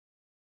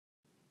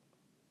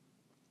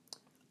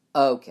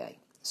Okay,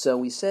 so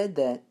we said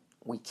that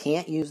we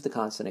can't use the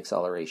constant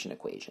acceleration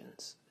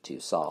equations to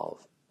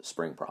solve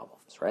spring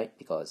problems, right?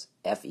 Because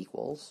F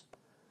equals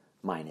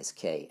minus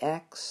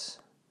kx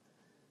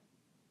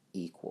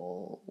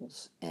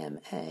equals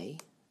ma,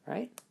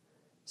 right?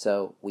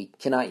 So we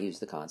cannot use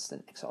the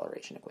constant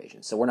acceleration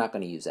equation. So we're not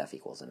going to use F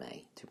equals ma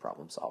to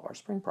problem solve our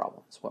spring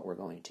problems. What we're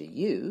going to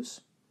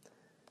use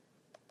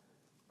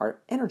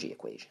are energy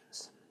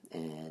equations.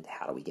 And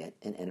how do we get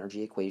an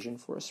energy equation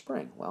for a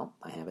spring? Well,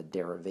 I have a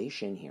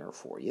derivation here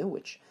for you,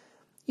 which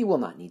you will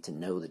not need to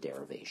know the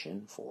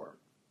derivation for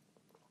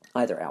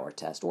either our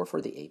test or for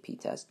the AP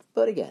test.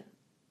 But again,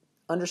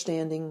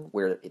 understanding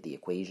where the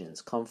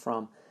equations come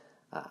from,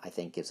 I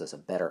think gives us a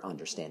better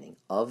understanding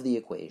of the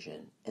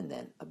equation and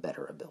then a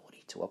better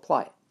ability to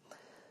apply it.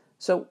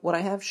 So what I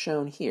have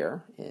shown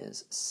here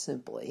is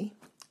simply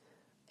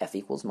F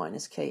equals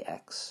minus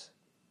kx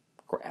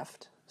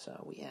graphed.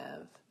 So we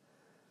have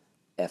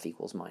F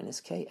equals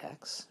minus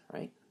kx,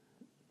 right?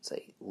 It's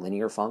a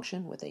linear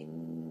function with a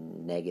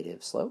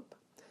negative slope.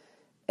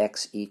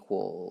 X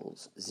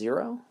equals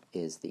 0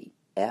 is the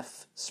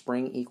F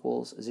spring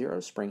equals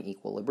 0, spring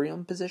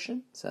equilibrium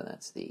position. So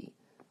that's the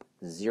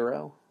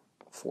 0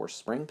 force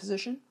spring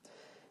position.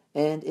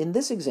 And in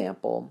this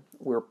example,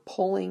 we're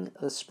pulling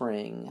the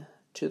spring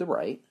to the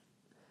right,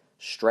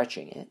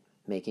 stretching it,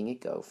 making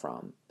it go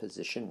from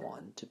position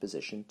 1 to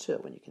position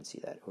 2. And you can see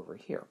that over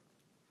here.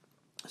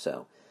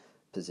 So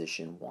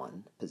position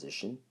 1,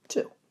 position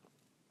 2.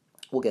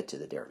 We'll get to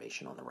the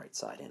derivation on the right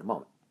side in a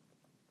moment.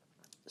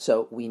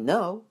 So we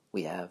know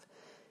we have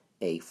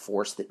a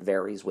force that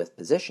varies with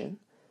position,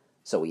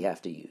 so we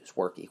have to use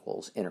work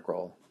equals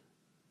integral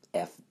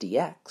F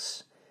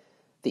dx.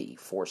 The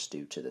force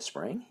due to the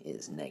spring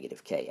is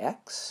negative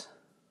kx.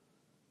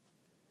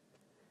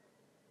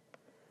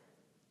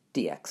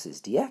 Dx is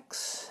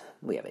dx.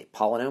 We have a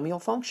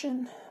polynomial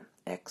function,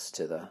 x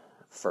to the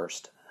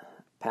first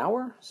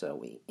power, so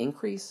we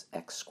increase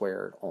x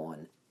squared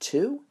on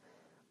 2.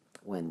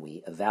 When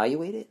we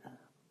evaluate it,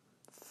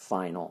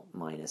 final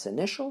minus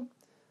initial,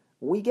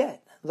 we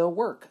get the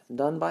work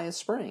done by a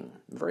spring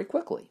very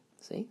quickly.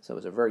 See? So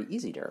it's a very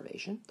easy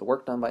derivation. The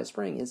work done by a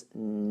spring is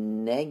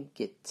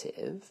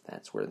negative.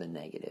 That's where the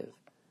negative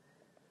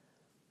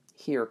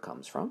here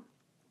comes from.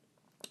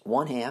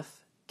 1/2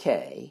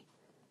 k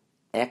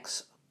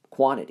x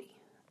quantity,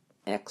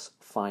 x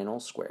final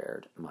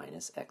squared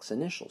minus x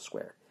initial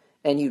squared.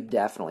 And you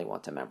definitely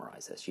want to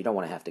memorize this. You don't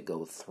want to have to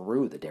go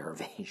through the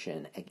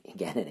derivation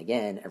again and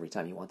again every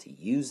time you want to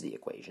use the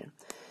equation.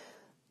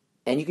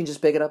 And you can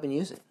just pick it up and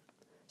use it.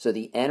 So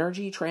the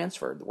energy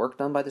transferred, the work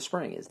done by the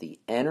spring, is the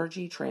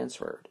energy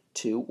transferred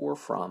to or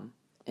from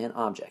an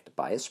object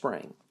by a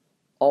spring,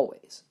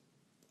 always,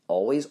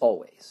 always,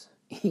 always,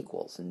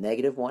 equals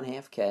negative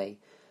 1/2 k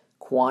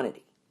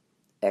quantity,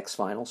 x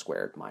final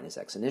squared minus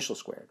x initial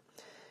squared.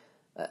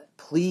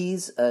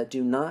 Please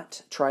do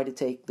not try to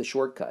take the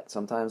shortcut.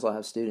 Sometimes I'll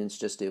have students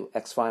just do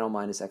x final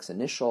minus x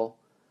initial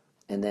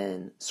and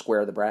then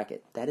square the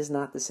bracket. That is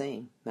not the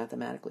same.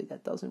 Mathematically,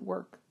 that doesn't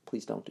work.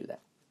 Please don't do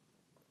that.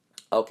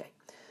 Okay.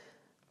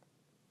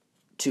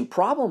 To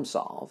problem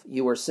solve,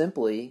 you are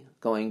simply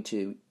going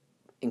to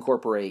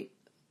incorporate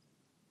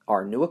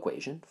our new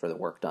equation for the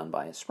work done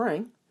by a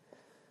spring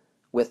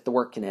with the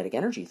work kinetic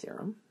energy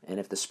theorem. And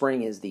if the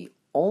spring is the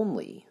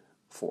only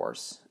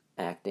force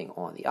acting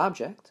on the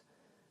object,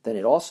 then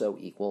it also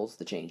equals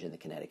the change in the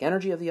kinetic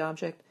energy of the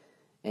object.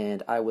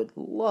 And I would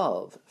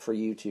love for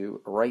you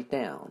to write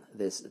down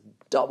this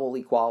double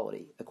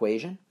equality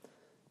equation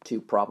to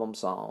problem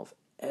solve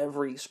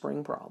every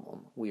spring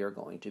problem we are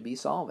going to be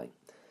solving.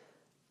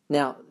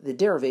 Now, the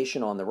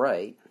derivation on the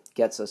right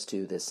gets us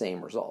to the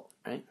same result,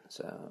 right?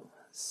 So,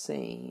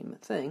 same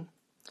thing.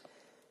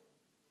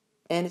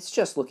 And it's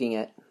just looking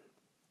at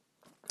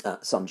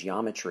some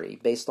geometry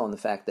based on the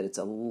fact that it's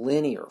a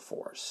linear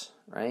force,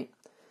 right?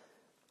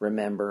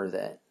 Remember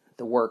that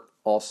the work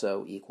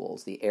also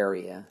equals the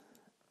area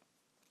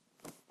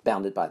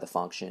bounded by the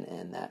function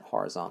and that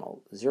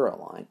horizontal 0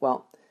 line.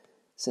 Well,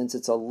 since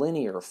it's a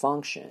linear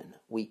function,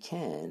 we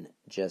can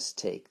just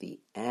take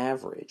the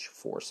average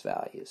force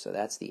value. So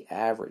that's the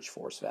average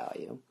force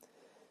value.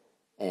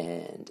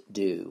 And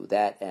do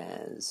that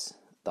as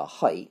the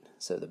height.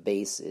 So the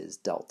base is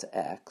delta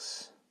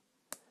x.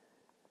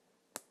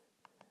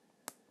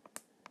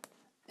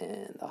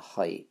 And the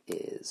height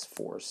is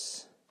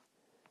force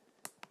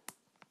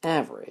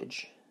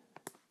average.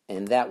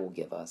 And that will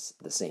give us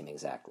the same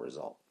exact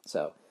result.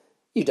 So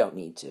you don't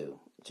need to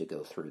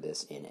go through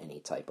this in any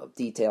type of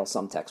detail.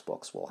 Some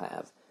textbooks will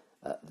have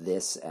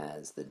this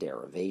as the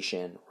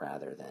derivation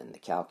rather than the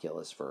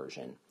calculus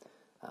version.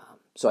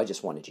 So I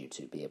just wanted you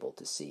to be able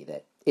to see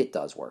that it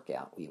does work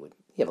out. You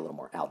have a little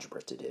more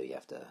algebra to do. You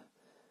have to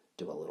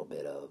do a little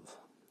bit of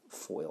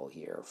FOIL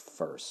here.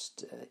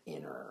 First,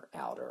 inner,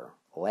 outer,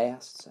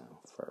 last. So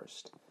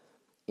first,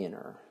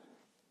 inner,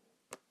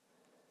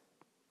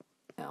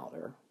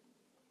 outer,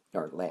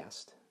 or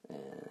last,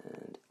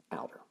 and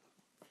outer,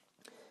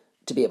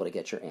 to be able to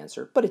get your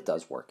answer, but it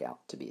does work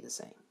out to be the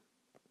same.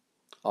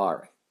 All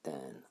right,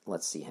 then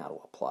let's see how to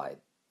apply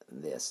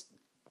this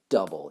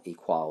double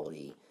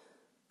equality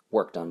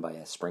work done by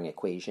a spring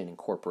equation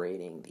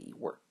incorporating the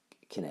work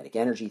kinetic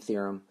energy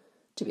theorem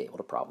to be able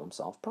to problem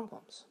solve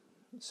problems.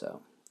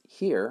 So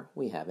here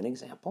we have an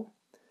example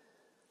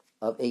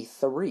of a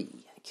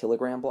 3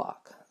 kilogram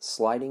block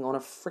sliding on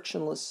a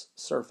frictionless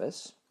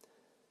surface,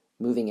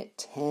 moving at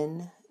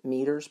 10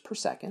 meters per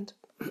second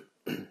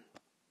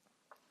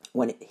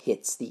when it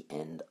hits the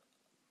end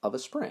of a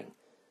spring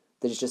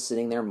that is just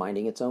sitting there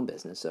minding its own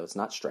business, so it's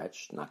not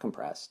stretched, not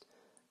compressed.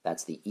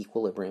 That's the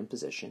equilibrium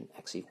position,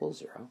 x equals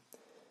 0.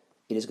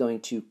 It is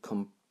going to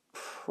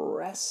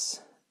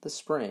compress the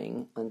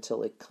spring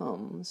until it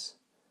comes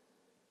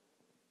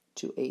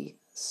to a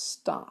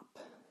stop.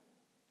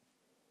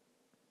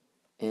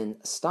 And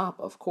stop,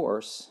 of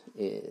course,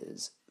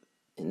 is,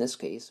 in this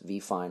case, V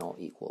final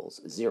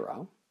equals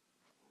 0.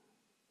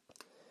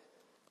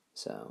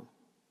 So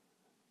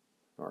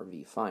our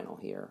V final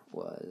here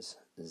was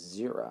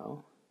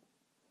 0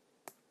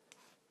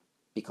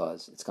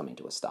 because it's coming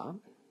to a stop.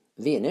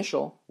 V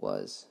initial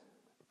was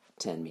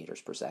 10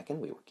 meters per second.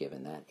 We were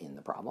given that in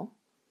the problem.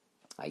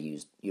 I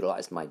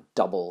utilized my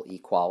double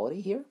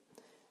equality here.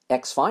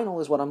 X final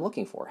is what I'm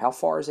looking for. How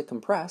far is it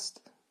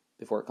compressed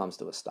before it comes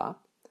to a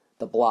stop?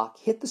 The block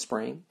hit the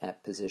spring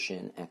at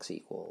position x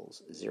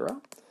equals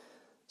 0.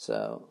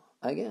 So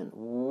again,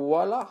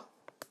 voila!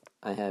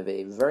 I have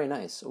a very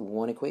nice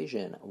one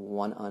equation,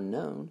 one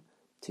unknown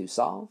to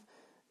solve.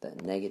 The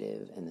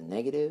negative and the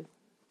negative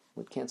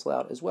would cancel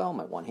out as well.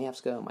 My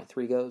 1/2s go, my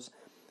 3 goes.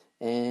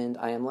 And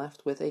I am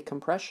left with a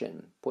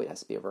compression. Boy, it has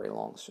to be a very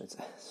long spring,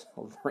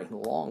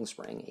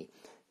 a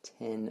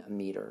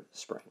 10-meter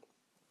spring.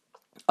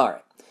 All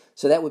right,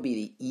 so that would be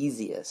the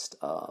easiest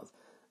of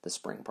the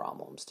spring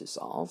problems to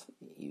solve,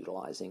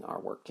 utilizing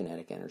our work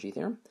kinetic energy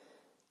theorem.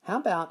 How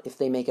about if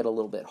they make it a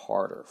little bit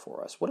harder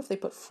for us? What if they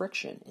put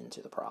friction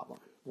into the problem?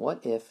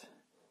 What if,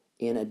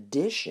 in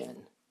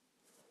addition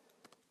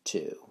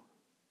to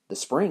the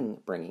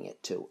spring bringing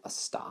it to a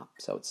stop,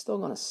 so it's still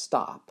going to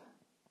stop.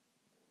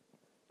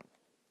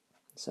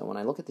 So when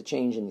I look at the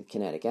change in the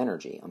kinetic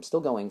energy, I'm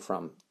still going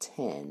from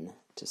 10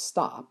 to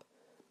stop,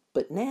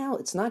 but now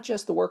it's not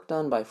just the work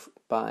done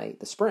by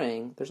the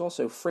spring, there's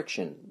also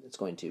friction that's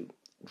going to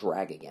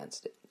drag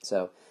against it.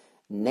 So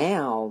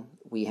now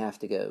we have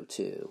to go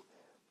to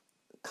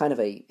kind of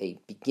a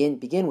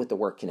begin with the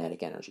work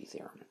kinetic energy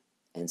theorem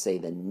and say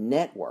the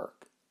net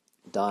work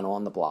done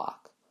on the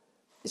block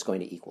is going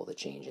to equal the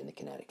change in the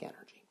kinetic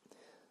energy.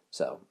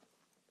 So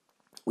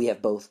we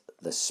have both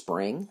the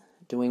spring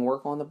doing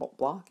work on the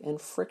block and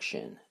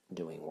friction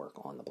doing work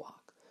on the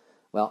block.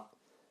 Well,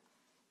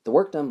 the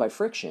work done by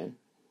friction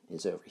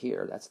is over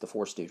here. That's the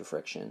force due to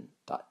friction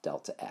dot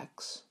delta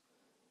x.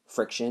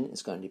 Friction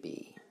is going to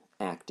be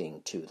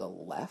acting to the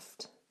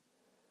left,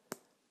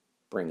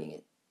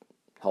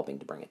 helping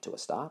to bring it to a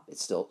stop.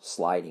 It's still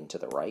sliding to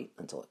the right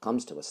until it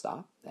comes to a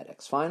stop at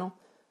x final.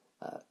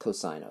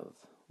 Cosine of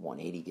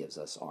 180 gives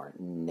us our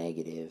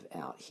negative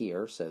out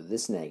here. So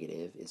this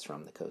negative is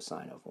from the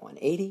cosine of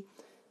 180.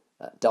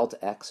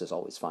 Delta x is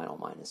always final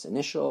minus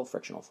initial.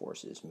 Frictional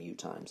force is mu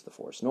times the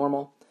force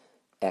normal.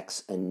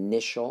 X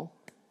initial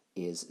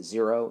is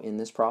 0 in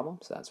this problem,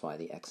 so that's why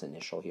the x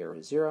initial here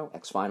is 0.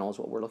 X final is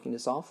what we're looking to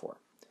solve for.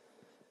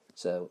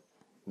 So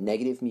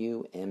negative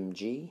mu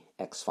mg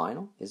x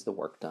final is the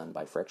work done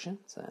by friction,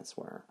 so that's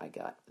where I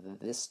got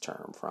this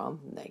term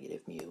from,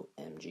 negative mu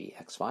mg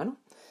x final.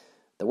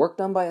 The work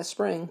done by a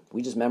spring,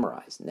 we just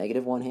memorized,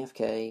 negative 1/2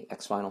 k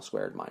x final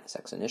squared minus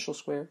x initial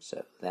squared,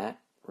 so that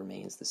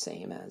remains the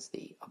same as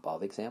the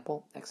above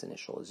example. X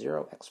initial is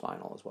 0, x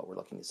final is what we're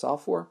looking to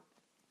solve for.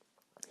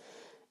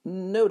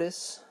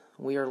 Notice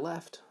we are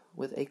left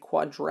with a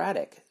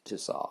quadratic to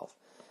solve.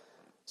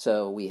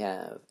 So we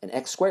have an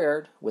x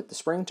squared with the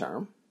spring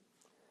term,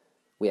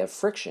 we have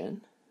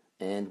friction,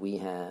 and we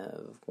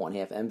have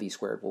 1/2 mv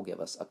squared will give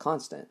us a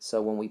constant.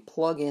 So when we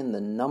plug in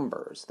the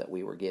numbers that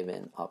we were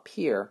given up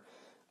here,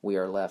 we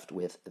are left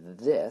with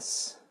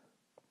this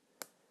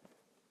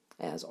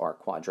as our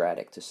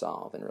quadratic to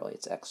solve, and really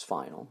it's x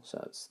final,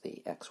 so it's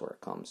the x where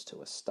it comes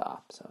to a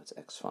stop, so it's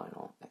x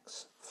final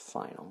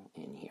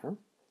in here.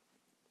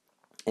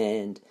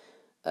 And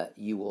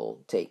you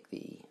will take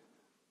the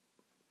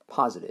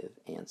positive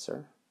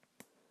answer,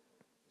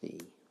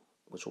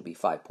 which will be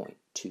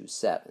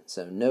 5.27.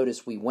 So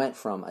notice we went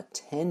from a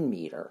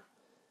 10-meter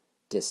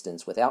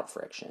distance without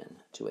friction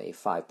to a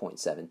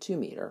 5.72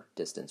 meter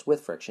distance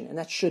with friction, and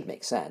that should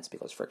make sense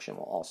because friction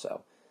will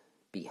also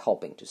be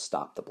helping to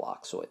stop the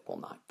block so it will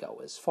not go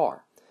as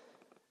far.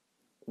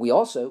 We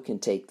also can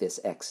take this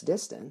x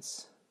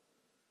distance,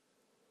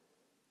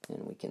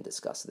 and we can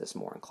discuss this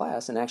more in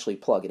class, and actually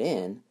plug it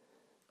in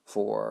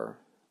for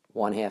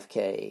 1/2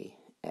 k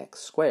x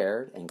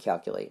squared and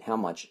calculate how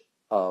much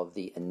of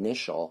the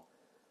initial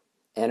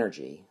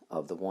energy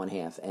of the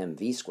 1/2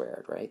 mv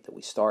squared, right, that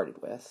we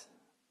started with,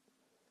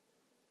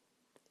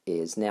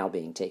 is now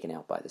being taken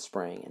out by the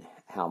spring, and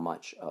how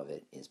much of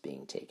it is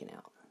being taken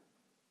out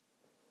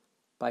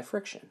by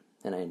friction.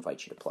 And I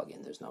invite you to plug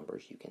in those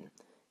numbers. You can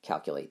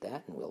calculate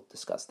that, and we'll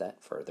discuss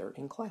that further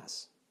in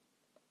class.